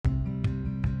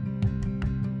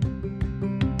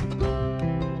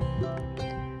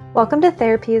Welcome to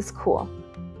Therapy is Cool.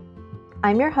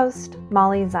 I'm your host,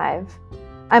 Molly Zive.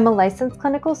 I'm a licensed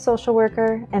clinical social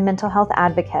worker and mental health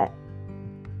advocate.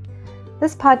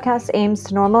 This podcast aims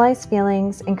to normalize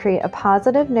feelings and create a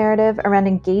positive narrative around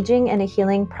engaging in a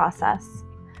healing process.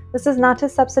 This is not to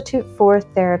substitute for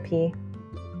therapy.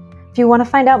 If you want to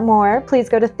find out more, please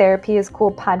go to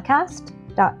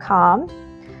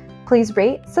therapyiscoolpodcast.com. Please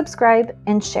rate, subscribe,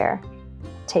 and share.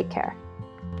 Take care.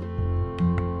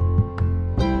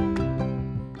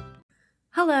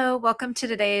 Hello, welcome to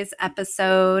today's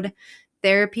episode.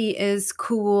 Therapy is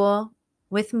Cool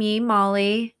with me,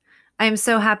 Molly. I'm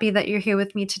so happy that you're here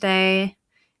with me today,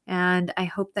 and I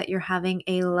hope that you're having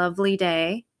a lovely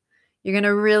day. You're going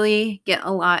to really get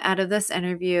a lot out of this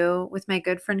interview with my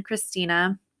good friend,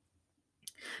 Christina.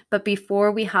 But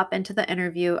before we hop into the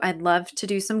interview, I'd love to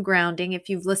do some grounding. If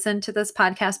you've listened to this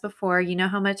podcast before, you know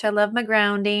how much I love my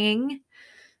grounding.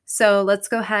 So let's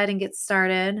go ahead and get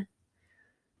started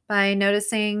by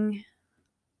noticing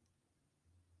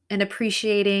and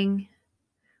appreciating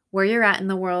where you're at in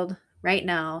the world right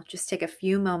now. Just take a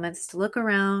few moments to look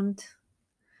around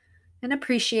and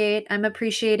appreciate. I'm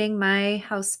appreciating my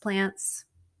houseplants,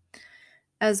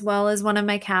 as well as one of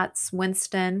my cats,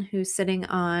 Winston, who's sitting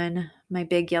on my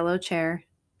big yellow chair.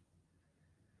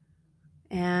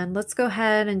 And let's go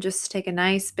ahead and just take a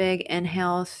nice big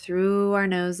inhale through our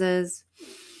noses.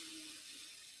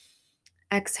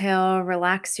 Exhale,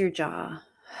 relax your jaw.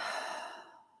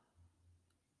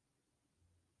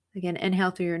 Again,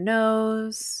 inhale through your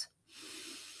nose.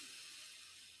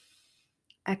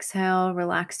 Exhale,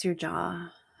 relax your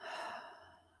jaw.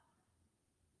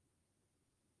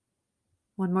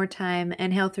 One more time.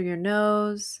 Inhale through your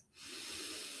nose.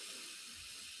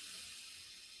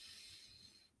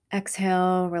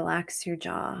 Exhale, relax your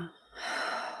jaw.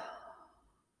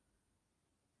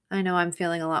 I know I'm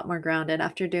feeling a lot more grounded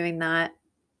after doing that.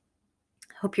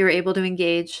 Hope you were able to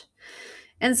engage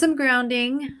in some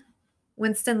grounding.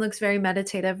 Winston looks very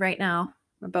meditative right now.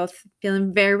 We're both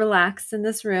feeling very relaxed in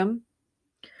this room.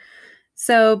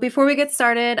 So before we get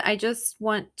started, I just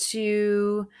want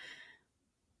to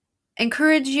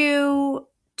encourage you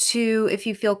to, if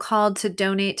you feel called to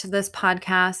donate to this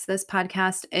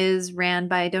podcast is ran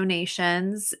by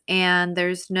donations and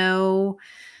there's no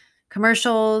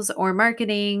commercials or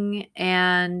marketing.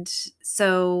 And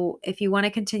so if you want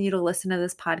to continue to listen to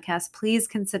this podcast, please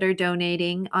consider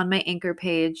donating on my Anchor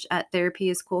page at Therapy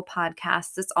is Cool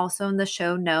Podcast. It's also in the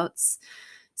show notes.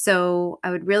 So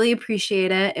I would really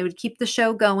appreciate it. It would keep the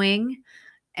show going.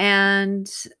 And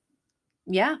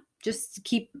yeah,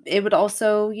 it would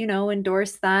also,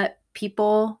 endorse that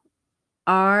people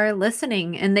are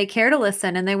listening and they care to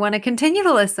listen and they want to continue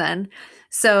to listen.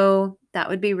 So that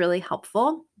would be really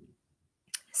helpful.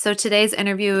 So today's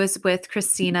interview is with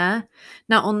Christina.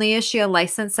 Not only is she a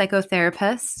licensed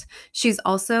psychotherapist, she's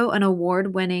also an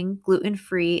award-winning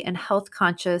gluten-free and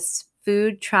health-conscious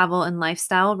food, travel, and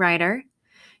lifestyle writer.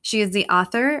 She is the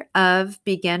author of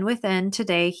Begin Within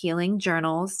Today Healing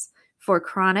Journals for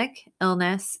Chronic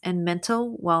Illness and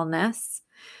Mental Wellness.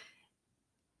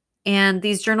 And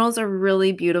these journals are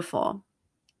really beautiful.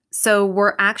 So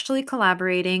we're actually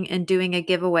collaborating and doing a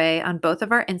giveaway on both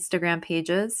of our Instagram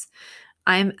pages.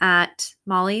 I'm at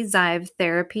Molly Zive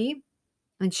Therapy,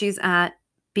 and she's at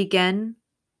Begin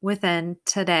Within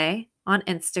Today on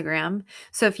Instagram.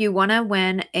 So if you want to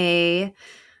win a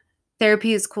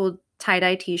Therapy is Cool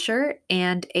tie-dye t-shirt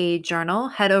and a journal,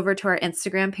 head over to our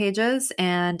Instagram pages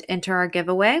and enter our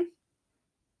giveaway.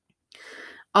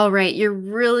 All right, you're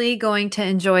really going to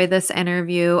enjoy this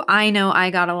interview. I know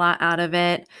I got a lot out of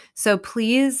it. So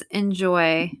please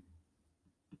enjoy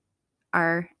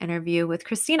our interview with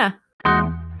Christina.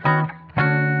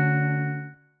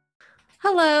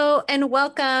 Hello and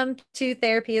welcome to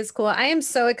Therapy is Cool. I am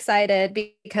so excited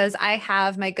because I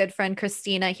have my good friend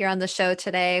Christina here on the show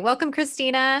today. Welcome,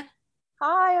 Christina.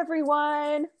 Hi,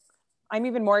 everyone. I'm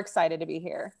even more excited to be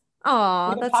here. Oh,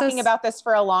 we've been talking about this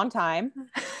for a long time.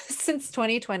 Since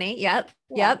 2020. Yep.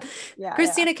 Yeah.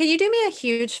 Christina, can you do me a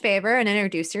huge favor and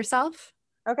introduce yourself?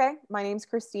 Okay. My name's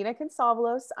Christina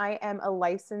Consalvalos. I am a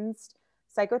licensed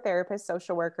psychotherapist,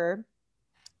 social worker,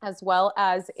 as well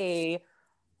as a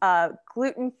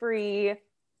gluten-free,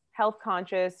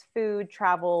 health-conscious food,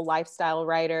 travel, lifestyle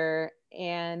writer,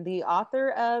 and the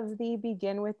author of the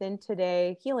Begin Within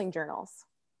Today Healing Journals.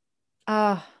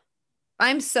 Oh,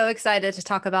 I'm so excited to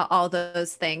talk about all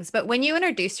those things. But when you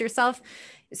introduce yourself,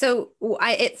 so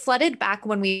it flooded back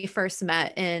when we first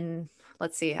met in,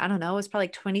 let's see, I don't know, it was probably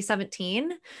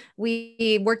 2017.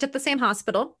 We worked at the same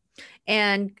hospital.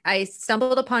 And I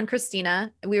stumbled upon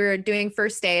Christina. We were doing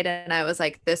first aid, and I was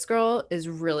like, this girl is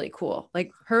really cool.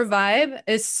 Like, her vibe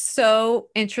is so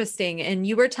interesting. And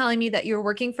you were telling me that you were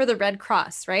working for the Red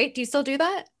Cross, right? Do you still do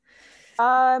that?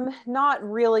 Not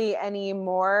really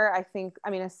anymore. I think,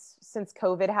 I mean, since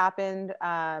COVID happened,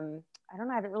 I don't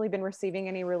know, I haven't really been receiving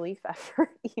any relief effort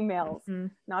emails.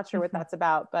 Mhm. Not sure what Mhm. that's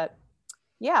about, but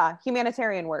yeah,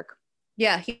 humanitarian work.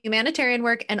 Yeah, humanitarian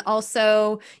work. And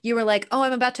also, you were like, oh,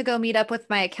 I'm about to go meet up with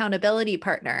my accountability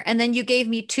partner. And then you gave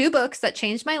me two books that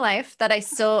changed my life that I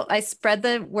spread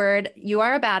the word. You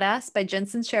Are a Badass by Jen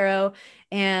Sincero,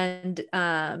 and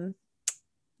the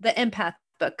Empath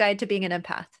book, Guide to Being an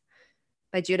Empath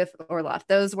by Judith Orloff.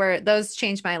 Those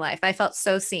changed my life. I felt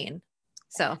so seen.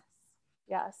 So,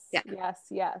 Yes, yeah. yes,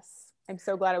 yes. I'm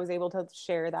so glad I was able to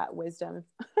share that wisdom.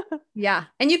 Yeah.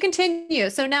 And you continue.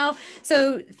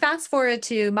 So fast forward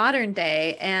to modern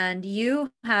day, and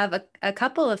you have a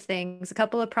couple of things, a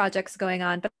couple of projects going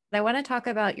on, but I want to talk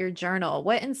about your journal.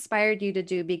 What inspired you to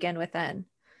do Begin Within?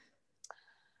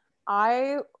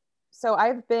 I so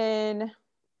I've been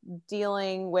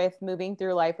dealing with moving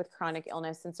through life with chronic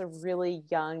illness since a really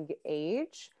young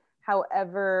age.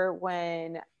 However,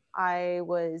 when I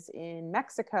was in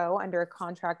Mexico under a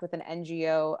contract with an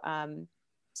NGO,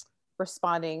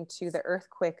 responding to the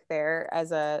earthquake there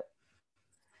as a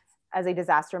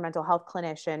disaster mental health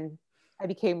clinician, I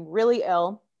became really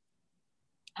ill,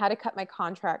 had to cut my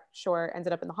contract short,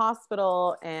 ended up in the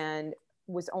hospital, and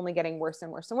was only getting worse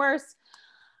and worse and worse.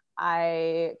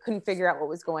 I couldn't figure out what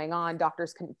was going on.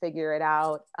 Doctors couldn't figure it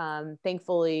out.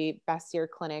 Thankfully, Bastyr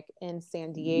Clinic in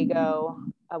San Diego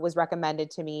was recommended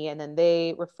to me, and then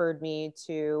they referred me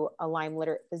to a Lyme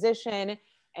literate physician.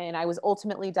 And I was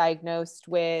ultimately diagnosed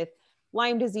with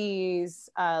Lyme disease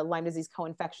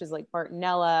co-infections like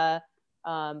Bartonella,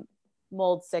 um,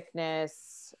 mold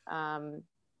sickness,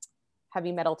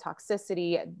 heavy metal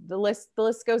toxicity. The list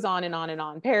goes on and on and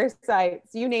on.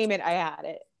 Parasites, you name it, I had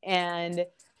it. And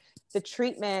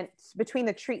between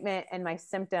the treatment and my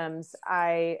symptoms,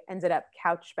 I ended up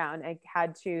couch bound. I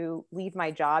had to leave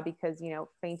my job because,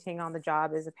 fainting on the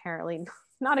job is apparently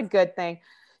not a good thing.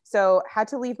 So had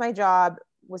to leave my job,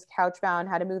 was couch bound,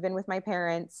 had to move in with my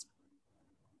parents,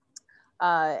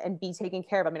 and be taken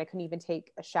care of. I mean, I couldn't even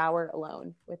take a shower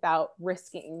alone without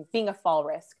risking being a fall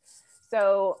risk.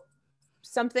 So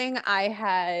something I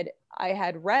had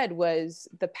read was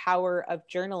the power of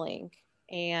journaling,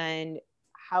 and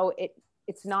how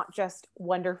it's not just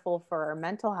wonderful for our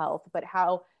mental health, but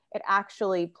how it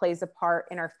actually plays a part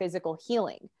in our physical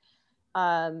healing.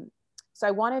 So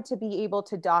I wanted to be able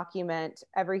to document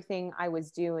everything I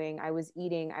was doing, I was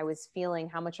eating, I was feeling,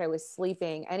 how much I was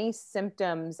sleeping, any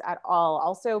symptoms at all.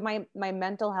 Also my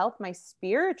mental health, my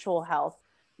spiritual health,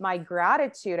 my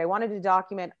gratitude. I wanted to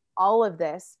document all of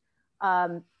this.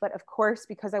 But of course,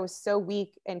 because I was so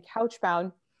weak and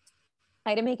couch-bound,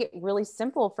 I had to make it really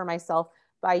simple for myself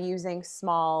by using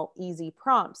small, easy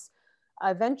prompts.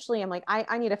 Eventually, I'm like,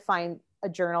 I need to find a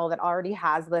journal that already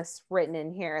has this written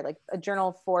in here, like a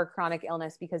journal for chronic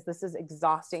illness, because this is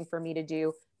exhausting for me to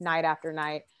do night after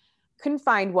night. Couldn't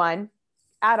find one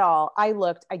at all. I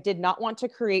looked, I did not want to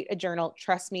create a journal.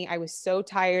 Trust me, I was so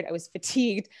tired. I was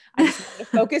fatigued. I just wanted to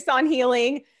focus on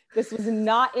healing. This was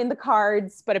not in the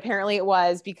cards, but apparently it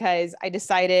was, because I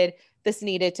decided this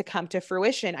needed to come to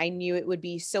fruition. I knew it would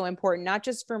be so important, not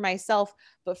just for myself,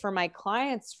 but for my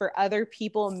clients, for other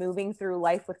people moving through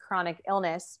life with chronic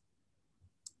illness.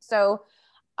 So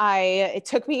it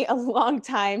took me a long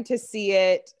time to see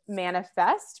it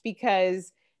manifest,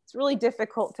 because it's really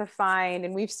difficult to find,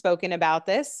 and we've spoken about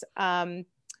this,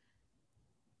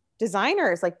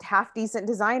 designers, like half decent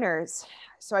designers.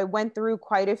 So I went through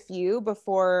quite a few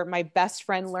before my best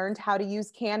friend learned how to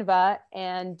use Canva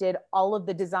and did all of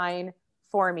the design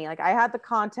for me. Like, I had the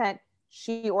content,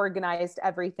 she organized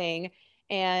everything,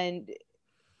 and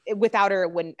without her,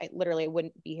 it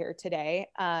wouldn't be here today.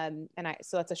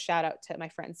 So that's a shout out to my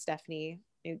friend Stephanie.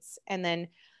 And then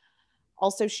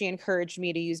also, she encouraged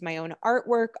me to use my own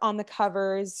artwork on the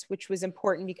covers, which was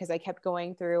important because I kept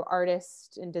going through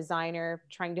artist and designer,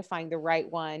 trying to find the right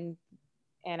one.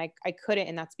 And I couldn't,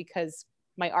 and that's because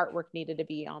my artwork needed to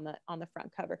be on the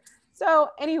front cover. So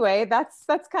anyway, that's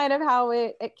kind of how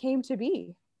it came to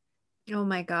be. Oh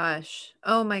my gosh.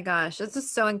 Oh my gosh. This is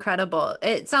so incredible.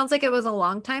 It sounds like it was a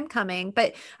long time coming,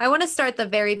 but I want to start the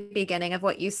very beginning of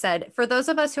what you said. For those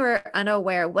of us who are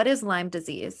unaware, what is Lyme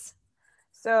disease?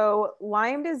 So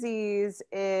Lyme disease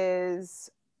is,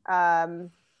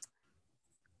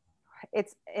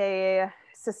 It's a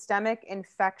systemic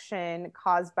infection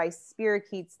caused by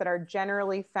spirochetes that are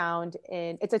generally found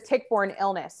in, it's a tick-borne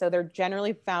illness. So they're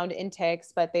generally found in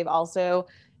ticks, but they've also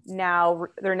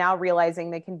they're now realizing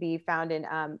they can be found in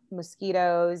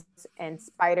mosquitoes and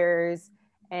spiders.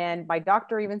 And my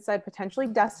doctor even said potentially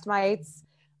dust mites.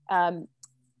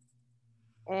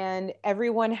 And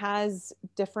everyone has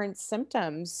different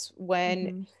symptoms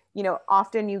when,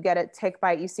 often you get a tick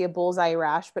bite, you see a bullseye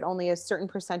rash, but only a certain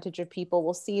percentage of people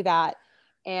will see that.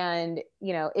 And,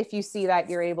 if you see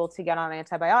that, you're able to get on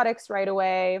antibiotics right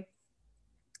away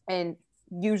and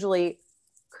usually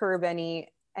curb any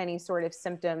sort of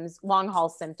symptoms, long haul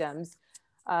symptoms,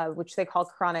 which they call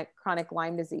chronic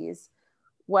Lyme disease.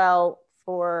 Well,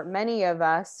 for many of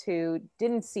us who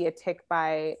didn't see a tick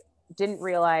bite, didn't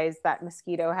realize that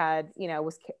mosquito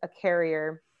was a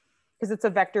carrier, because it's a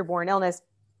vector-borne illness,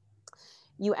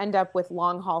 you end up with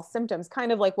long haul symptoms,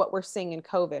 kind of like what we're seeing in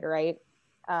COVID, right?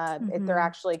 They're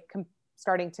actually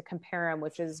starting to compare them,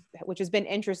 which has been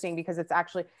interesting because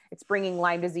it's bringing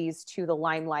Lyme disease to the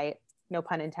limelight. No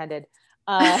pun intended.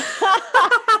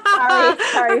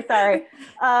 Sorry.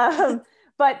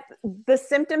 But the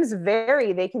symptoms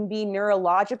vary. They can be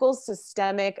neurological,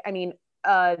 systemic. I mean,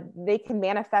 they can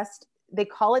manifest, they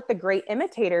call it the great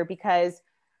imitator because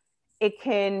it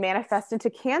can manifest into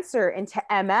cancer, into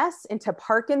MS, into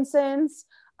Parkinson's,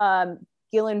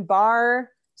 Guillain-Barré,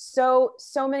 so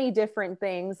many different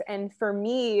things. And for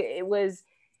me, it was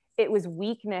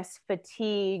weakness,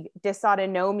 fatigue,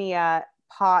 dysautonomia,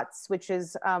 POTS, which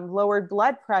is lowered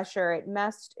blood pressure. It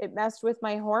messed with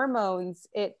my hormones.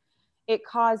 It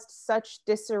caused such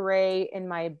disarray in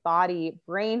my body,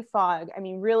 brain fog. I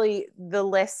mean, really, the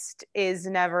list is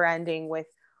never ending with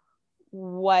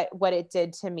what it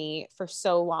did to me for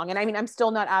so long. And I mean, I'm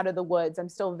still not out of the woods. I'm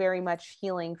still very much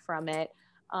healing from it.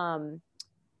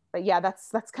 But yeah,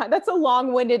 that's a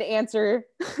long-winded answer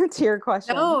to your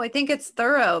question. No, I think it's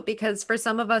thorough because for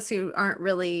some of us who aren't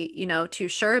really, too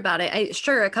sure about it,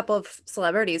 a couple of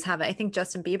celebrities have it. I think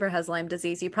Justin Bieber has Lyme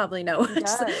disease. You probably know.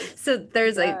 So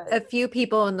there's a few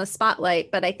people in the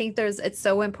spotlight, but I think it's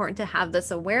so important to have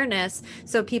this awareness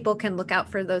so people can look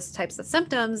out for those types of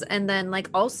symptoms and then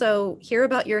also hear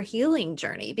about your healing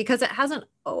journey, because it hasn't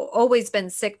always been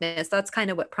sickness. That's kind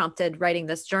of what prompted writing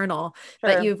this journal.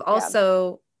 Sure. But you've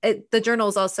also, the journal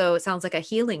is also, it sounds like a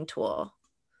healing tool.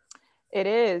 It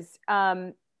is.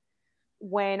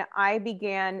 When I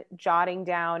began jotting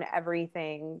down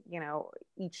everything,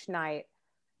 each night,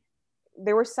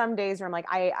 there were some days where I'm like,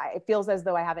 it feels as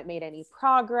though I haven't made any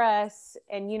progress.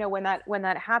 And, when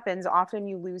that happens, often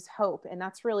you lose hope. And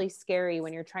that's really scary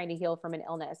when you're trying to heal from an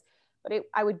illness. But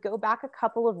I would go back a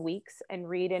couple of weeks and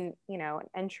read an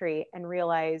entry and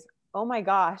realize, oh my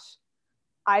gosh,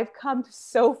 I've come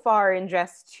so far in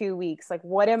just 2 weeks. Like,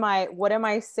 what am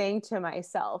I saying to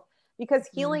myself? Because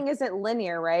healing isn't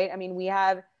linear, right? I mean,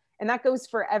 and that goes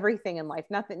for everything in life.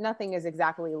 Nothing is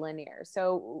exactly linear.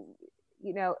 So,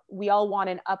 we all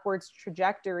want an upwards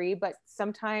trajectory, but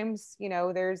sometimes,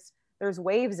 there's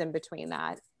waves in between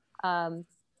that.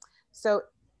 So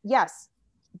yes,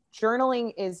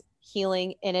 journaling is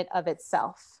healing in it of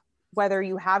itself, whether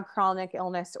you have chronic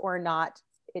illness or not.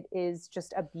 It is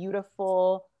just a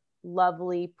beautiful,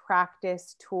 lovely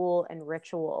practice, tool, and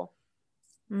ritual.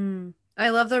 I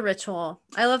love the ritual.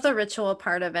 I love the ritual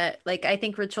part of it. Like, I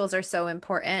think rituals are so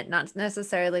important, not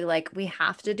necessarily like we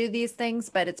have to do these things,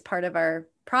 but it's part of our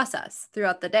process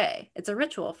throughout the day. It's a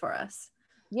ritual for us.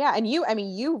 Yeah. And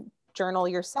you journal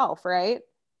yourself, right?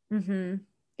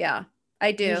 Yeah,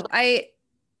 I do. Usually.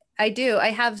 I do. I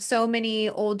have so many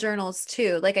old journals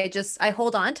too. Like, I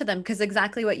hold on to them because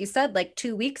exactly what you said, like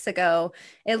 2 weeks ago,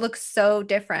 it looks so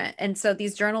different. And so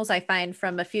these journals I find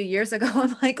from a few years ago,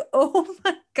 I'm like, oh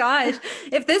my gosh,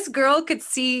 if this girl could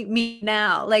see me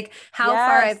now, like how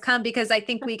far I've come, because I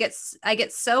think I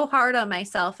get so hard on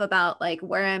myself about like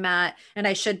where I'm at and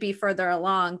I should be further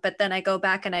along. But then I go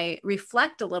back and I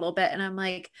reflect a little bit and I'm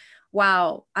like,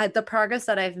 wow, the progress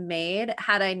that I've made,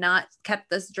 had I not kept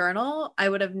this journal, I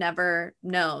would have never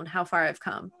known how far I've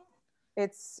come.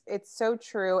 It's so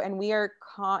true. And we are,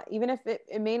 even if it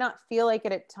may not feel like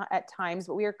it at times,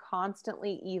 but we are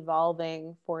constantly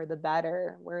evolving for the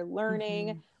better. We're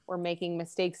learning, we're making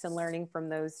mistakes and learning from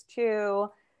those too.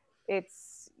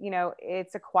 It's,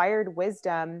 it's acquired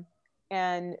wisdom.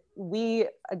 And we,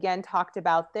 again, talked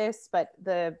about this, but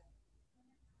the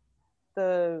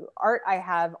art I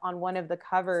have on one of the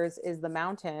covers is the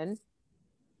mountain.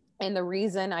 And the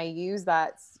reason I use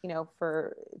that,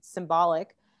 for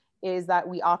symbolic, is that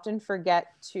we often forget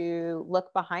to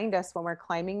look behind us when we're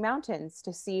climbing mountains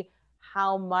to see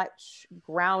how much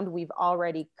ground we've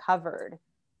already covered.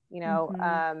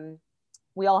 Mhm.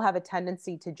 We all have a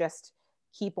tendency to just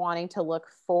keep wanting to look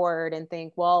forward and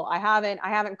think, well, I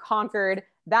haven't conquered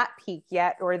that peak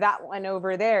yet, or that one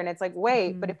over there. And it's like,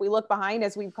 wait, but Mhm. if we look behind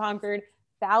us, we've conquered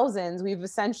thousands. We've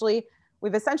essentially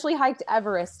hiked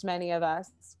Everest, many of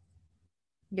us.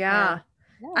 And Yeah.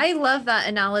 yeah, I love that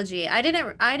analogy. I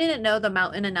didn't know the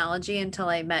mountain analogy until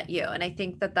I met you, and I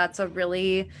think that that's a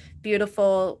really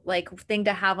beautiful like thing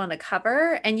to have on a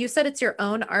cover. And you said it's your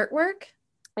own artwork?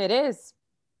 it is.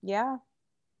 Yeah.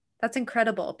 That's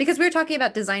incredible. Because we were talking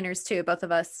about designers too. Both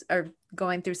of us are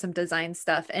going through some design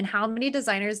stuff. And how many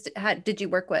designers did you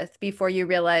work with before you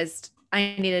realized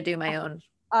I need to do my own?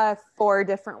 Four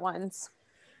different ones.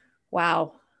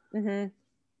 Wow.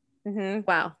 Mm-hmm. Mm-hmm.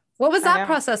 Wow. What was I that know.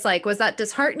 process like? Was that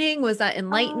disheartening? Was that Um,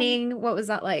 enlightening? What was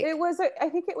that it like? was I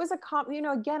think it was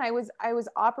again, I was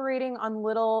operating on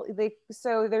little,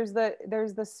 so there's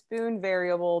the spoon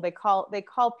variable. They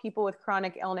call people with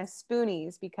chronic illness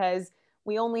spoonies, because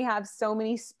we only have so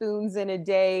many spoons in a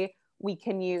day we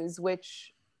can use,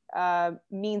 which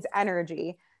means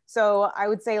energy. So I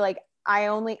would say, like, I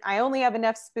only have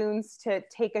enough spoons to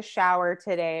take a shower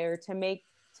today, or to make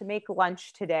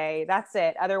lunch today. That's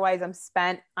it. Otherwise, I'm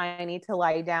spent. I need to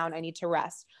lie down. I need to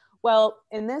rest. Well,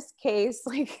 in this case,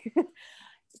 like,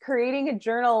 creating a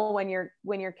journal when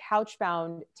you're couch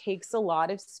bound takes a lot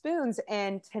of spoons,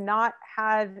 and to not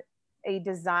have a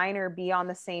designer be on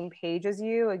the same page as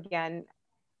you, again,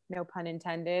 no pun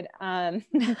intended. Oh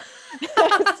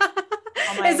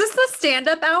Is my. this the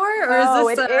stand-up hour or is Oh,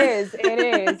 this it is. It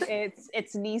is.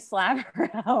 It's knee slapper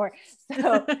hour.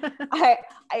 So I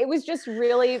it was just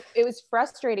really, it was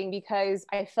frustrating, because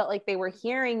I felt like they were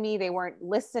hearing me, they weren't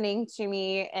listening to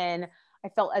me, and I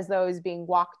felt as though I was being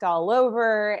walked all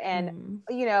over. And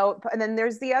Mm. and then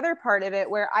there's the other part of it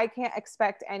where I can't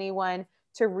expect anyone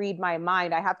to read my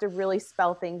mind. I have to really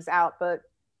spell things out. But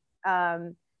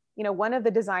one of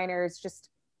the designers just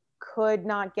could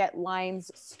not get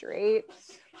lines straight,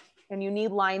 and you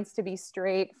need lines to be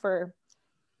straight for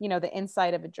the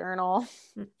inside of a journal,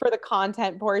 for the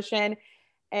content portion.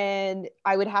 And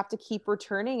I would have to keep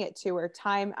returning it to her.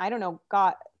 Time, I don't know,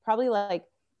 got probably like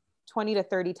 20 to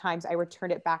 30 times I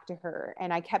returned it back to her,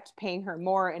 and I kept paying her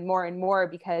more and more and more,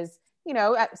 because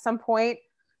at some point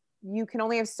you can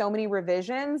only have so many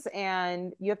revisions,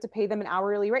 and you have to pay them an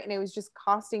hourly rate, and it was just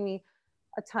costing me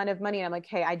a ton of money. And I'm like,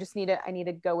 hey, I need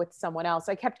to go with someone else.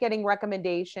 So I kept getting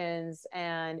recommendations,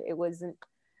 and it wasn't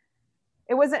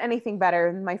anything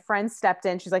better. My friend stepped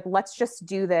in. She's like, let's just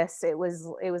do this. It was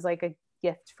like a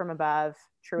gift from above,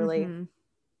 truly. Mhm.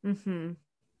 Mhm.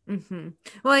 Mhm.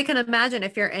 Well, I can imagine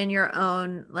if you're in your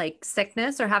own like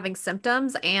sickness or having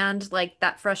symptoms and like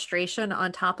that frustration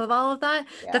on top of all of that,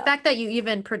 the Yeah. fact that you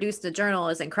even produced a journal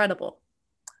is incredible.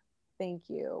 Thank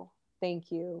you.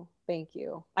 Thank you. Thank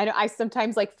you. I know I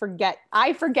sometimes like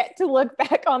I forget to look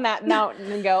back on that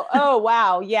mountain and go, oh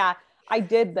wow, yeah, I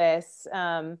did this.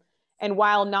 And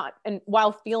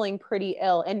while feeling pretty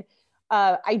ill. And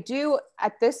I do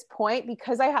at this point,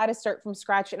 because I had to start from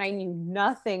scratch, and I knew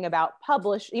nothing about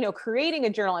creating a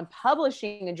journal and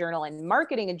publishing a journal and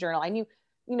marketing a journal. I knew,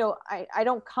 I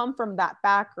don't come from that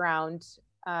background.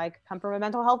 I come from a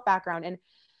mental health background. And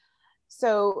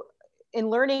so in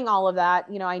learning all of that,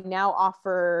 I now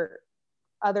offer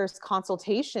others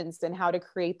consultations in how to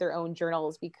create their own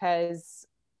journals, because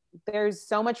there's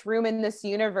so much room in this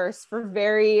universe for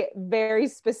very, very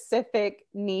specific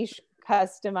niche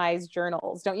customized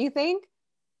journals, don't you think?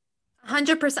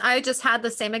 100%. I just had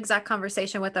the same exact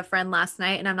conversation with a friend last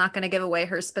night, and I'm not going to give away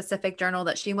her specific journal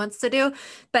that she wants to do,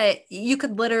 but you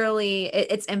could literally,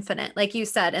 it's infinite, like you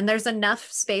said, and there's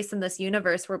enough space in this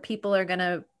universe where people are going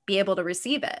to be able to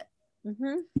receive it.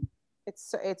 Mm-hmm.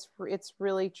 It's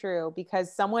really true,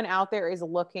 because someone out there is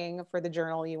looking for the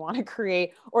journal you want to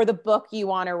create, or the book you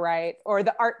want to write, or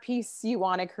the art piece you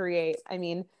want to create. I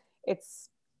mean, it's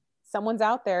someone's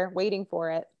out there waiting for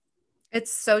it.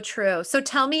 It's so true. So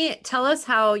tell us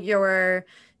how your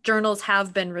journals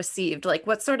have been received. Like,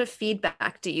 what sort of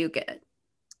feedback do you get?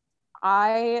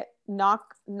 I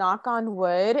knock on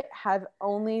wood have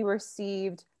only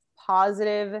received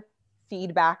positive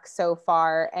feedback so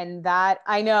far, and that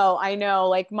I know,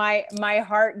 like my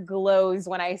heart glows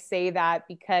when I say that,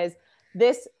 because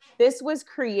this this was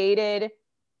created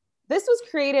this was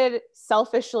created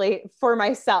selfishly for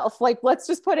myself. Like, let's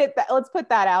put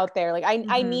that out there. Like,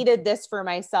 I Hmm. needed this for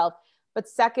myself. But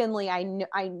secondly, I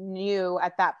knew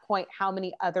at that point how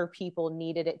many other people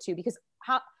needed it too. Because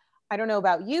I don't know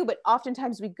about you, but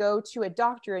oftentimes we go to a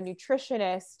doctor, a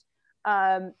nutritionist,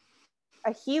 um,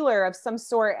 a healer of some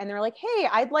sort, and they're like, hey,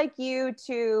 I'd like you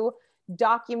to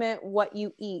document what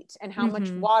you eat and how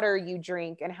much Mhm. water you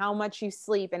drink and how much you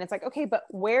sleep. And it's like, okay, but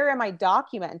where am I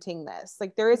documenting this?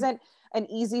 Like, there isn't an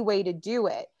easy way to do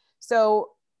it.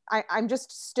 So I'm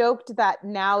just stoked that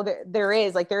now that there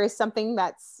is something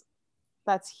that's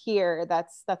here,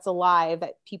 that's alive,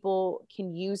 that people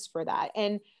can use for that.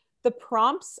 And the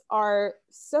prompts are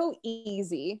so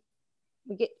easy.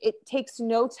 It takes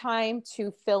no time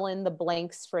to fill in the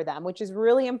blanks for them, which is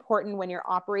really important when you're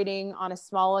operating on a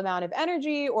small amount of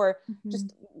energy or Mhm.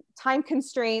 just time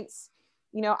constraints.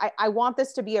 I want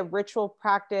this to be a ritual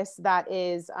practice that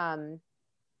is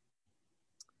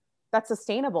that's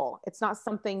sustainable. It's not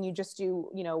something you just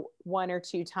do, one or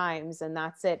two times and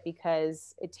that's it,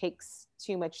 because it takes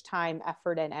too much time,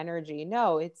 effort, and energy.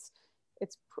 No, it's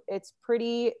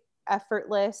pretty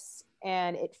effortless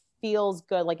and it feels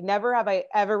good. Like, never have I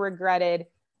ever regretted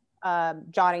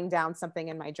jotting down something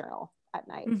in my journal at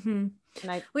night. Mhm.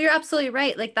 And I Well, you're absolutely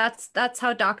right. Like that's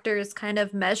how doctors kind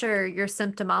of measure your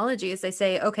symptomology is they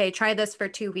say, okay, try this for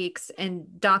 2 weeks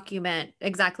and document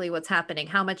exactly what's happening,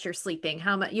 how much you're sleeping,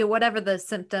 how much, whatever the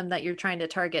symptom that you're trying to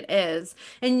target is.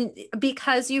 And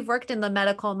because you've worked in the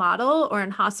medical model or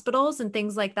in hospitals and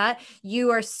things like that,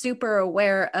 you are super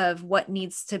aware of what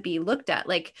needs to be looked at.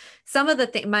 Like some of the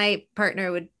things my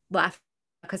partner would laugh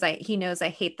because he knows I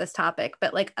hate this topic,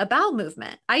 but like a bowel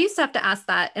movement. I used to have to ask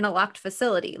that in a locked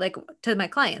facility, like to my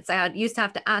clients. Used to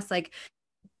have to ask, like,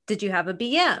 did you have a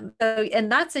BM? So,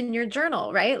 and that's in your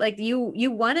journal, right? Like you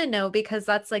want to know because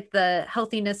that's like the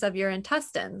healthiness of your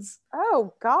intestines.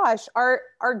 Oh gosh, our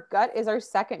gut is our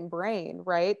second brain,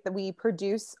 right? That we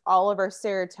produce all of our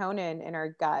serotonin in our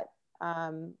gut.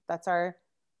 That's our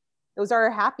Those are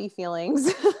our happy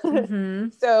feelings. Mm-hmm.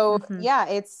 So Mm-hmm. yeah,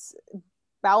 it's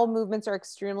bowel movements are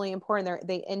extremely important.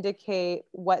 They indicate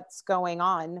what's going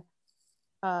on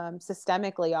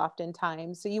systemically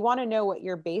oftentimes. So you want to know what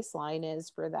your baseline is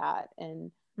for that.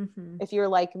 And Mm-hmm. if you're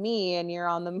like me and you're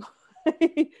on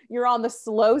the you're on the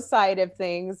slow side of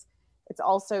things, it's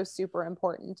also super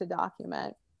important to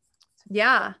document.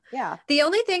 Yeah. Yeah. The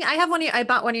only thing I have I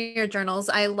bought one of your journals.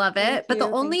 I love Thank it. But the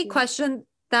you. Thank only you. question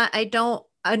that I don't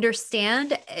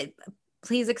understand,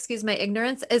 please excuse my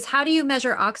ignorance, is how do you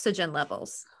measure oxygen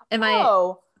levels? Am I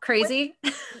Oh, with crazy?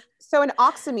 so an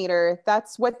oximeter,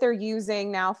 that's what they're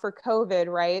using now for COVID,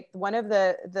 right? One of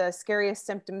the scariest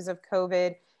symptoms of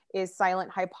COVID is silent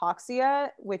hypoxia,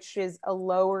 which is a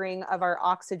lowering of our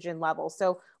oxygen level.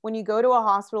 So when you go to a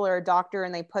hospital or a doctor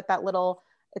and they put that little,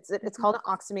 it's called an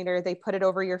oximeter, they put it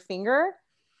over your finger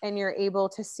and you're able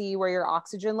to see where your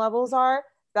oxygen levels are.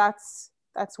 That's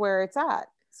where it's at.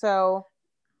 So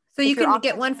So if you your can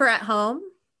get oxygen, one for at home?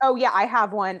 oh yeah, I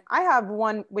have one. I have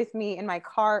one with me in my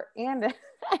car and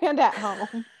and at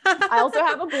home. I also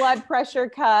have a blood pressure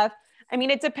cuff. I mean,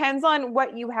 it depends on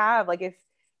what you have. Like if,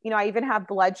 I even have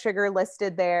blood sugar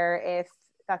listed there if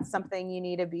that's something you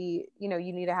need to be, you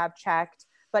need to have checked.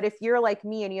 But if you're like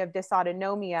me and you have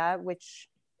dysautonomia, which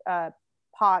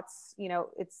POTS,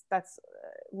 that's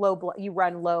low blood, you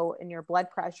run low in your blood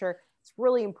pressure. It's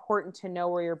really important to know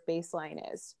where your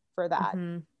baseline is for that,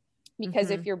 Mm-hmm. because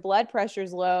Mm-hmm. if your blood pressure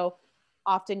is low,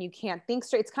 often you can't think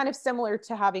straight. It's kind of similar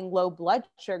to having low blood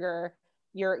sugar.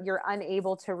 You're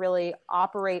unable to really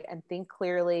operate and think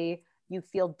clearly. You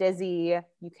feel dizzy,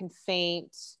 you can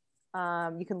faint,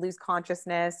 you can lose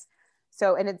consciousness.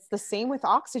 So, and it's the same with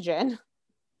oxygen.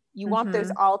 You want those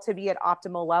Mm-hmm. all to be at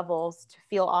optimal levels to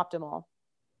feel optimal.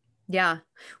 Yeah.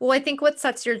 Well, I think what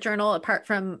sets your journal apart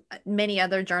from many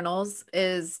other journals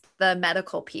is the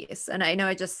medical piece. And I know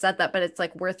I just said that, but it's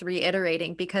like worth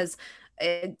reiterating because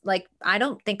like I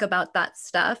don't think about that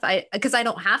stuff. Because I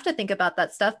don't have to think about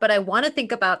that stuff, but I want to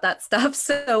think about that stuff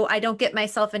so I don't get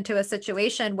myself into a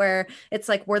situation where it's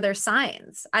like, were there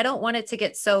signs? I don't want it to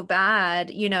get so bad,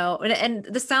 and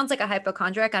this sounds like a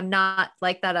hypochondriac. I'm not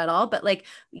like that at all, but like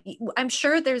I'm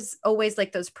sure there's always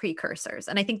like those precursors.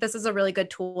 And I think this is a really good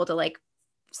tool to like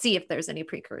see if there's any Oh,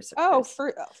 precursors.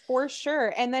 for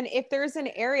sure. And then if there's an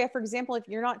area, for example, if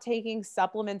you're not taking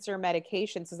supplements or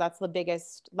medications, because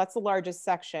that's the largest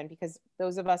section, because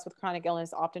those of us with chronic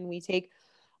illness, often we take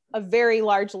a very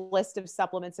large list of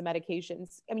supplements and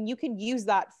medications. I mean, you can use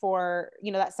that for,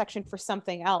 that section for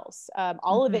something else.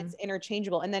 All of Mm-hmm. it's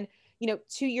interchangeable. And then,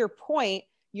 to your point,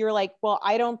 you're like, well,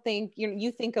 I don't think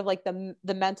you think of like the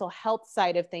mental health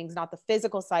side of things, not the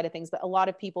physical side of things. But a lot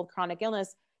of people with chronic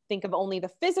illness think of only the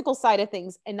physical side of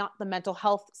things and not the mental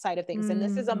health side of things. And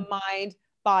this is a Mm-hmm. mind,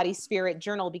 body, spirit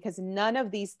journal, because none of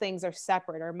these things are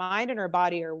separate. Our mind and our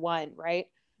body are one, right?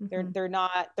 Mm-hmm. They're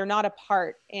not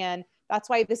apart. And that's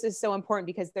why this is so important,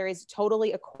 because there is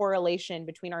totally a correlation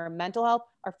between our mental health,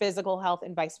 our physical health,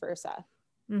 and vice versa.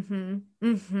 Mm-hmm.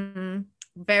 Mm-hmm.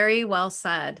 Very well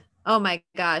said. Oh my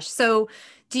gosh. So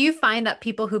do you find that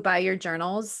people who buy your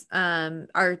journals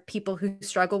are people who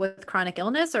struggle with chronic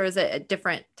illness, or is it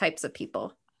different types of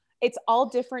people? It's all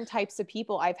different types of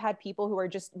people. I've had people who are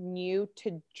just new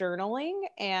to journaling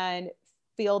and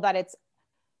feel that it's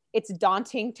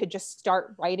daunting to just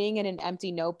start writing in an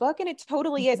empty notebook, and it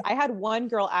totally is. Mhm. I had one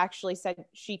girl actually said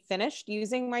she finished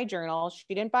using my journal, she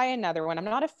didn't buy another one. I'm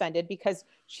not offended, because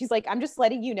she's like, I'm just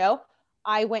letting you know,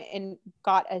 I went and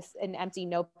got an empty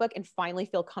notebook and finally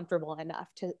feel comfortable enough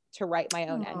to write my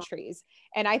own Aw. entries.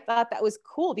 And I thought that was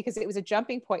cool because it was a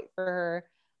jumping point for her.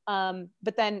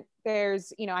 But then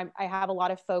there's, I have a lot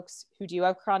of folks who do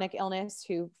have chronic illness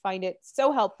who find it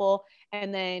so helpful.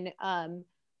 And then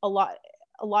a lot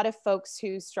a lot of folks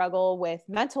who struggle with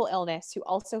mental illness who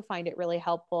also find it really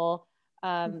helpful.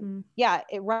 Mhm. Yeah,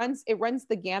 it runs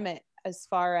the gamut as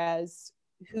far as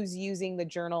who's using the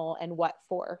journal and what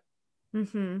for.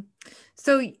 Mm-hmm.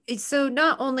 So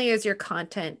not only is your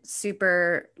content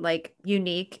super like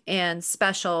unique and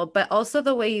special, but also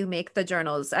the way you make the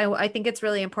journals. I think it's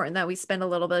really important that we spend a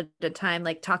little bit of time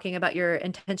like talking about your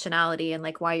intentionality and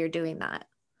like why you're doing that.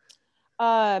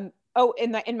 Oh,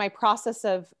 in my process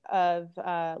of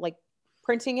like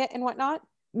printing it and whatnot.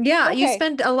 Yeah, you Okay.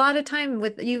 spend a lot of time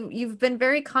with you've been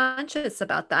very conscious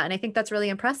about that, and I think that's really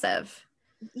impressive.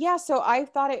 Yeah, so I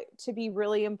thought it to be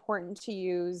really important to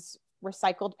use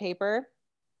recycled paper.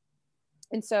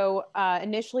 And so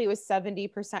initially it was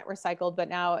 70% recycled, but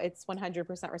now it's 100%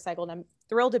 recycled. I'm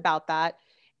thrilled about that.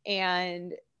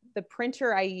 And the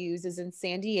printer I use is in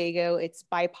San Diego. It's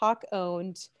BIPOC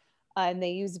owned, and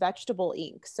they use vegetable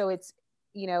ink. So it's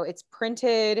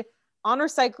printed on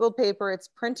recycled paper. It's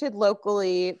printed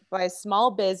locally by a small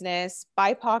business,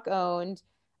 BIPOC owned.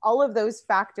 All of those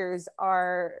factors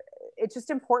it's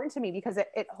just important to me because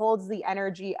it holds the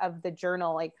energy of the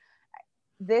journal. Like,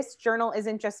 this journal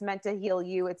isn't just meant to heal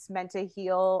you, it's meant to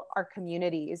heal our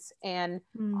communities. And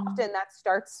Mm. often that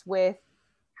starts with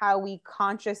how we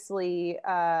consciously,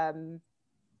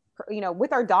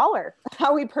 with our dollar,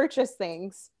 how we purchase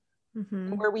things and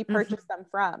Mm-hmm. where we Mm-hmm. purchase them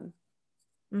from.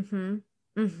 Mm-hmm.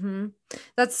 Mm-hmm.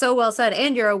 That's so well said.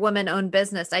 And you're a woman-owned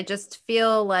business. I just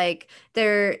feel like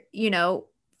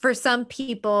for some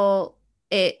people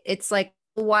it's like,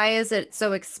 why is it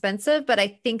so expensive? But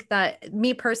I think that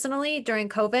me personally, during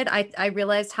COVID, I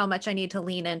realized how much I need to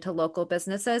lean into local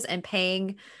businesses, and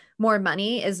paying more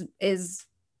money is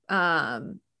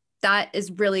um that is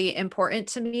really important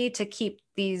to me to keep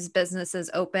these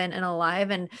businesses open and alive.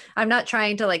 And I'm not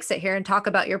trying to like sit here and talk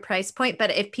about your price point,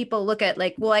 but if people look at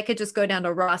like, well, I could just go down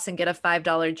to Ross and get a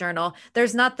 $5 journal,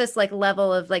 there's not this like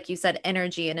level of, like you said,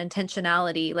 energy and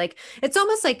intentionality. Like it's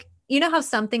almost like, you know how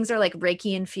some things are like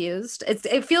Reiki infused?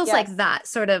 It feels like Yes. that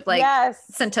sort of like Yes.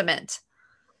 sentiment.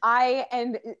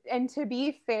 And to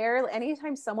be fair,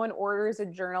 anytime someone orders a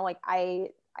journal, like I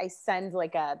send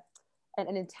like an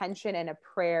intention and a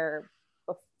prayer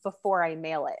before I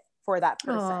mail it for that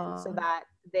person so Oh. that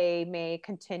they may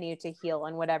continue to heal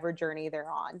on whatever journey they're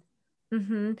on.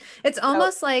 Mm-hmm. It's So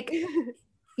almost like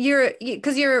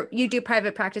because you do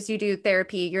private practice, you do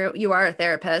therapy, you are a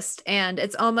therapist, and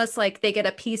it's almost like they get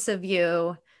a piece of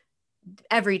you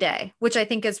every day, which I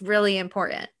think is really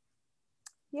important.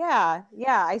 yeah,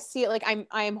 yeah, I see it. Like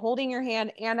I'm holding your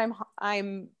hand and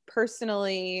I'm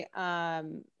personally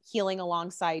healing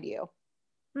alongside you.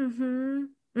 Mm-hmm.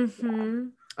 Mm-hmm.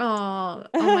 Oh,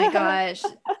 oh my Yeah. gosh.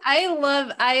 I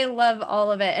love all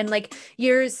of it. And like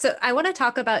I want to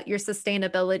talk about your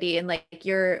sustainability and like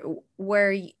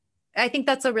I think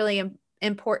that's a really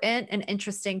important and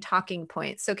interesting talking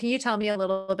point. So can you tell me a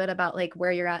little bit about like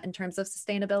where you're at in terms of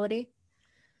sustainability?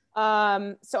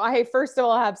 So I first of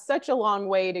all have such a long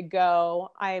way to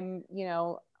go.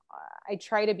 I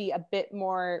try to be a bit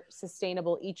more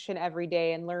sustainable each and every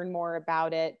day and learn more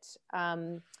about it.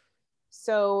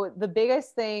 So the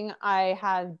biggest thing I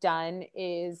have done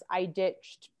is I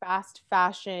ditched fast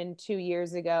fashion 2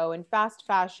 years ago, and fast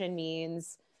fashion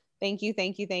means thank you,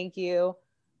 thank you, thank you.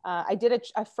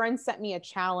 A friend sent me a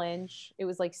challenge. It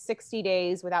was like 60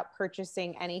 days without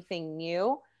purchasing anything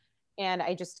new, and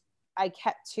I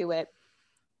kept to it.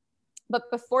 But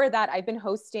before that, I've been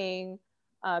hosting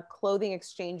clothing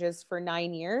exchanges for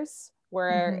 9 years,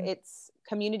 where Mm-hmm. it's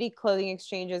community clothing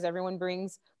exchanges. Everyone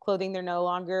brings clothing they're no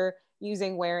longer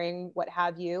using, wearing, what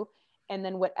have you. And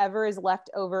then whatever is left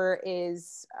over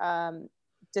is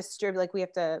distributed. Like we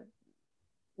have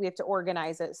to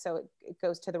organize it so it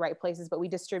goes to the right places, but we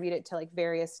distribute it to like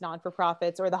various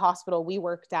non-for-profits or the hospital we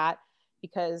worked at,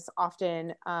 because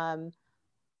often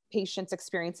patients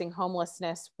experiencing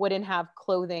homelessness wouldn't have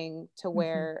clothing to Mm-hmm.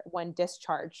 wear when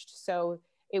discharged. So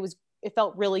it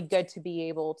felt really good to be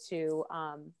able to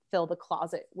fill the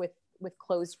closet with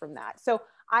clothes from that. So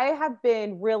I have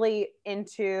been really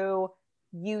into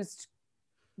used,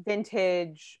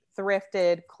 vintage,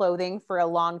 thrifted clothing for a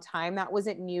long time. That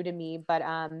wasn't new to me, but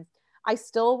I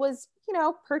still was,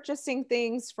 purchasing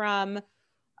things from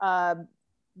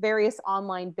various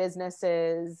online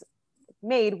businesses,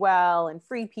 Madewell and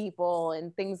Free People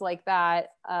and things like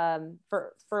that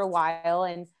for a while.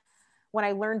 And when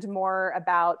I learned more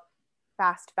about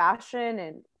fast fashion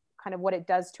and kind of what it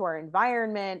does to our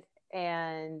environment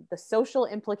and the social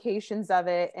implications of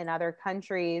it in other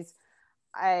countries,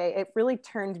 it really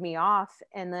turned me off.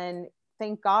 And then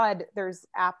thank God there's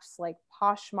apps like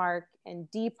Poshmark and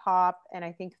Depop, and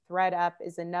I think ThreadUp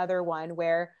is another one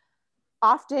where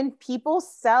often people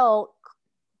sell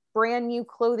brand new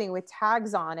clothing with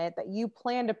tags on it that you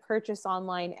plan to purchase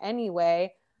online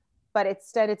anyway, but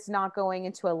instead it's not going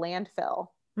into a landfill.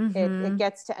 It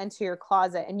gets to enter your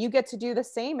closet, and you get to do the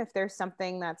same if there's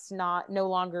something that's no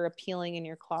longer appealing in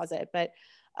your closet. But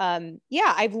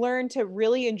I've learned to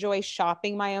really enjoy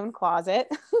shopping my own closet.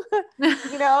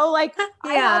 Like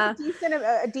I have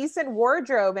a decent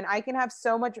wardrobe, and I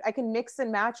can mix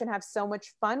and match and have so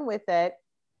much fun with it.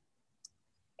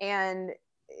 And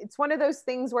it's one of those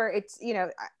things where it's,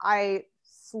 I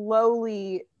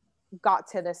slowly got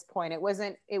to this point. It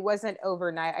wasn't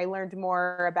overnight. I learned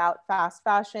more about fast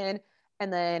fashion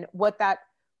and then what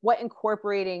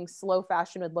incorporating slow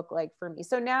fashion would look like for me.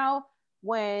 So now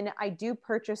when I do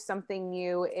purchase something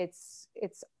new, it's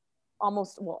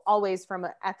always from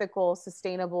an ethical,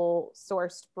 sustainable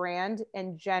sourced brand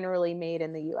and generally made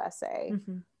in the USA.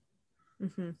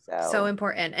 So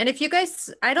important. And if you guys,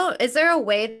 is there a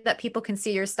way that people can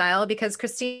see your style? Because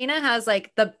Christina has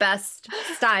like the best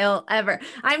style ever.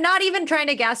 I'm not even trying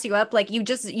to gas you up. Like you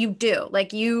do,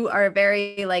 like you are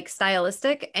very like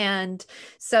stylistic. And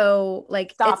so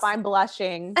like, I'm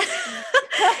blushing.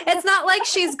 It's not like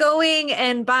she's going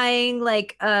and buying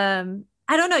like, I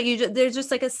don't know. There's just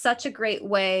like such a great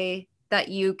way that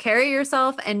you carry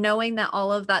yourself, and knowing that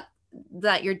all of that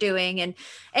you're doing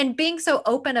and being so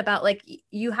open about like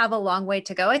you have a long way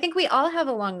to go. I think we all have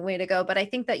a long way to go, but I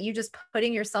think that you just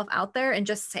putting yourself out there and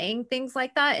just saying things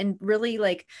like that, and really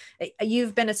like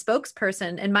you've been a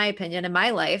spokesperson, in my opinion, in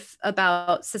my life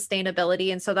about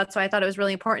sustainability. And so that's why I thought it was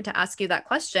really important to ask you that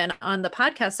question on the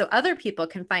podcast, so other people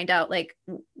can find out like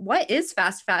what is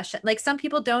fast fashion. Like some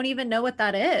people don't even know what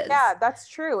that is. Yeah, that's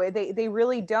true. They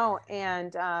really don't.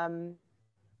 And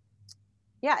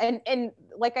and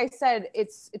like I said,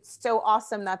 it's so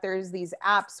awesome that there's these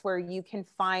apps where you can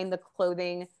find the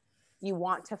clothing you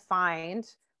want to find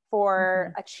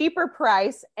for a cheaper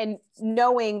price, and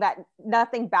knowing that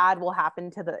nothing bad will happen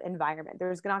to the environment.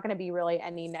 There's not going to be really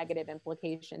any negative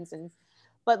implications.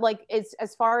 But like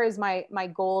as far as my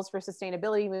goals for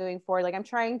sustainability moving forward, like I'm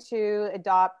trying to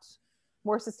adopt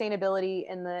more sustainability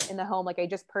in the home. Like I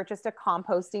just purchased a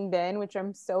composting bin, which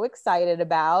I'm so excited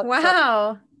about. Wow.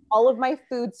 So all of my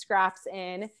food scraps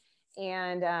in,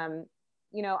 and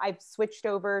I've switched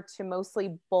over to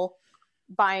mostly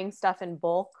buying stuff in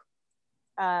bulk,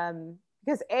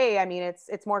 because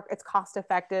it's cost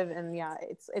effective, and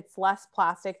it's less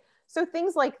plastic. So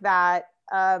things like that.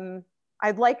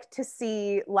 I'd like to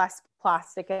see less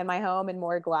plastic in my home and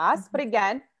more glass, but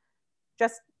again,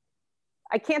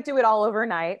 I can't do it all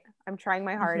overnight. I'm trying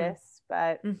my hardest,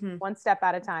 but one step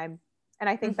at a time. And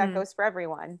I think that goes for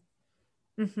everyone.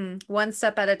 One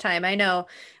step at a time. I know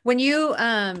when you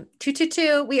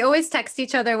 222, we always text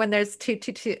each other when there's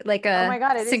 222, like a oh my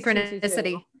God, it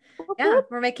synchronicity. Yeah,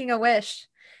 we're making a wish.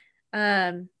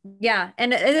 And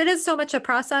it is so much a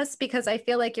process, because I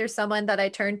feel like you're someone that I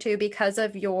turn to because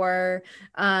of your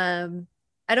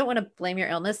I don't want to blame your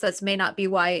illness. That may not be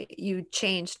why you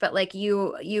changed, but like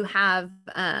you have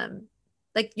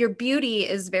like your beauty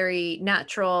is very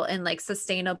natural and like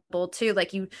sustainable too.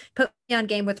 Like you put me on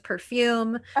game with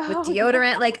perfume, with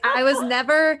deodorant. Like I was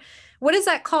never, what is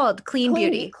that called? Clean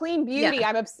beauty. Clean beauty.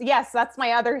 Yeah. Yes, that's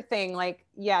my other thing. Like,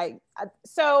 yeah.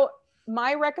 So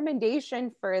my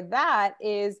recommendation for that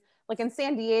is, like in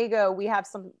San Diego, we have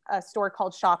a store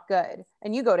called Shop Good,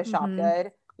 and you go to Shop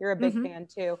Good. You're a big fan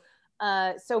too.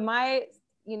 So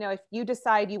if you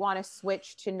decide you want to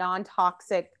switch to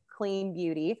non-toxic clean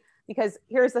beauty, because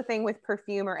here's the thing with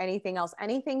perfume or anything else,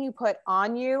 anything you put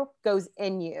on you goes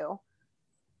in you.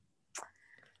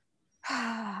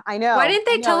 I know. Why didn't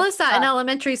they tell us that in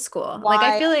elementary school? Why? Like,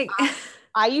 I feel like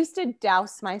I used to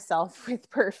douse myself with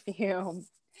perfume.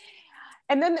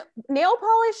 And then nail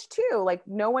polish too. Like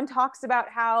no one talks about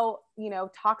how,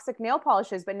 toxic nail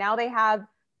polish is, but now they have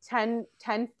 10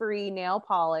 free nail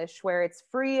polish where it's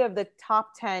free of the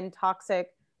top 10 toxic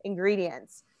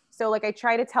ingredients. So like I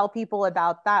try to tell people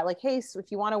about that, like, hey, so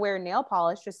if you want to wear nail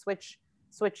polish, just switch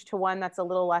to one that's a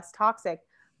little less toxic.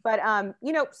 But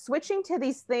you know, switching to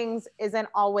these things isn't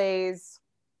always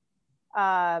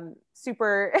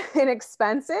super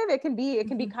inexpensive. It can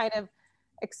be kind of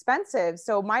expensive.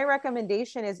 So my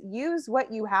recommendation is use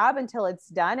what you have until it's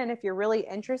done. And if you're really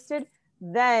interested,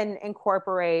 then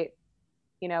incorporate,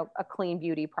 you know, a clean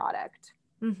beauty product.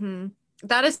 Mm-hmm.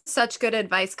 That is such good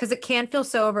advice, because it can feel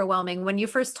so overwhelming. When you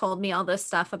first told me all this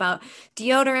stuff about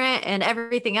deodorant and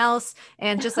everything else,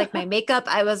 and just like my makeup,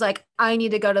 I was like, I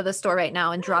need to go to the store right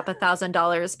now and drop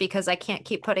 $1,000 because I can't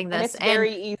keep putting this. And it's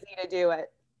very easy to do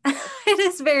it. It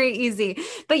is very easy,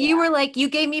 but you were like, you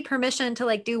gave me permission to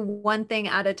like do one thing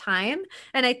at a time.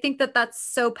 And I think that that's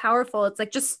so powerful. It's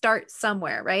like, just start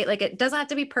somewhere, right? Like it doesn't have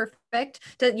to be perfect.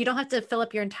 You don't have to fill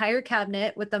up your entire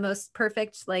cabinet with the most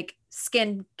perfect like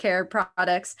skincare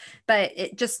products, but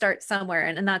it just starts somewhere.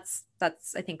 And that's,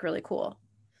 I think, really cool.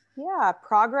 Yeah.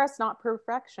 Progress, not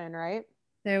perfection, right?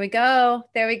 There we go.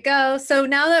 There we go. So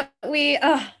now that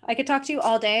I could talk to you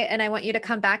all day, and I want you to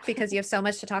come back because you have so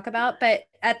much to talk about. But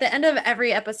at the end of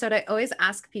every episode, I always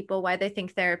ask people why they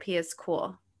think therapy is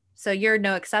cool. So you're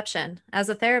no exception. As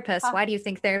a therapist, why do you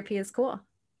think therapy is cool?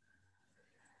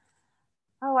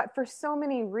 Oh, for so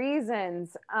many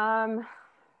reasons.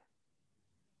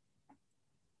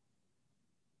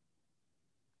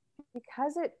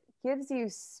 Because it gives you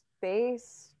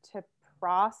space to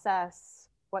process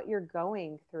what you're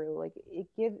going through. Like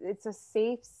it's a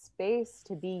safe space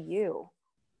to be you.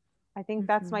 I think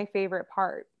that's my favorite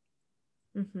part.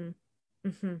 Mm-hmm.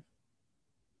 Mm-hmm.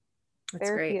 That's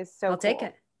Therapy great. is so I'll cool. take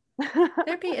it.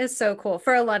 Therapy is so cool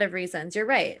for a lot of reasons. You're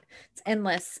right. It's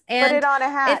endless. And put it on a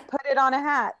hat. Put it on a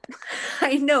hat.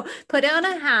 I know. Put it on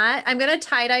a hat. I'm going to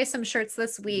tie dye some shirts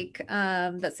this week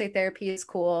that say therapy is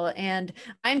cool. And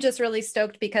I'm just really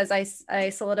stoked because I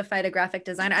solidified a graphic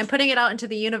designer. I'm putting it out into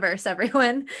the universe,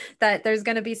 everyone, that there's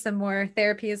going to be some more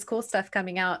therapy is cool stuff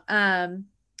coming out.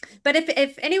 But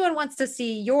if anyone wants to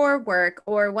see your work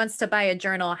or wants to buy a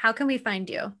journal, how can we find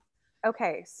you?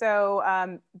 Okay. So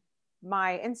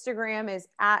my Instagram is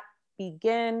at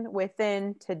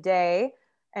beginwithintoday.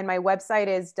 And my website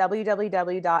is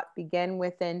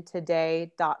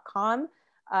www.beginwithintoday.com.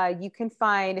 You can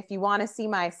find, if you want to see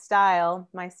my style,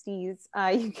 my steez,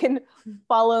 you can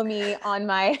follow me on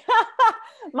my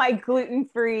my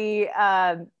gluten-free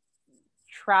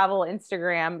travel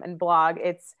Instagram and blog.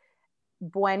 It's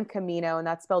Buen Camino, and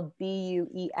that's spelled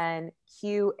BUENQAMINO.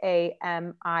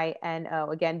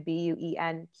 Again,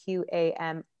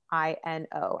 BUENQAMINO.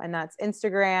 And that's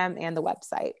Instagram and the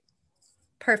website.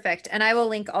 Perfect. And I will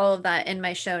link all of that in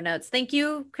my show notes. Thank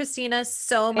you, Christina,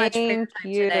 so much for your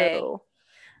time today.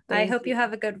 I hope you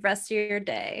have a good rest of your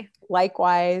day.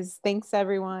 Likewise. Thanks,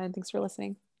 everyone. Thanks for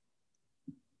listening.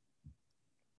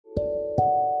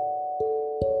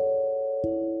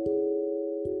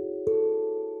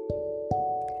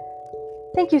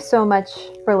 Thank you so much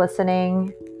for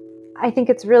listening. I think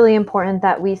it's really important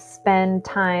that we spend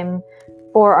time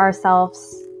for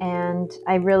ourselves, and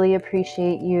I really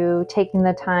appreciate you taking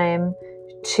the time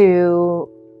to,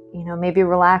 maybe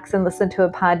relax and listen to a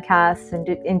podcast and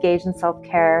engage in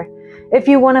self-care. If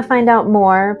you want to find out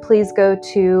more, please go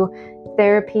to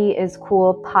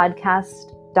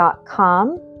therapyiscoolpodcast.com,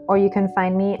 or you can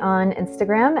find me on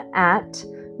Instagram at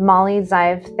Molly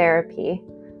Zive Therapy.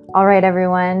 All right,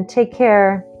 everyone, take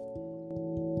care.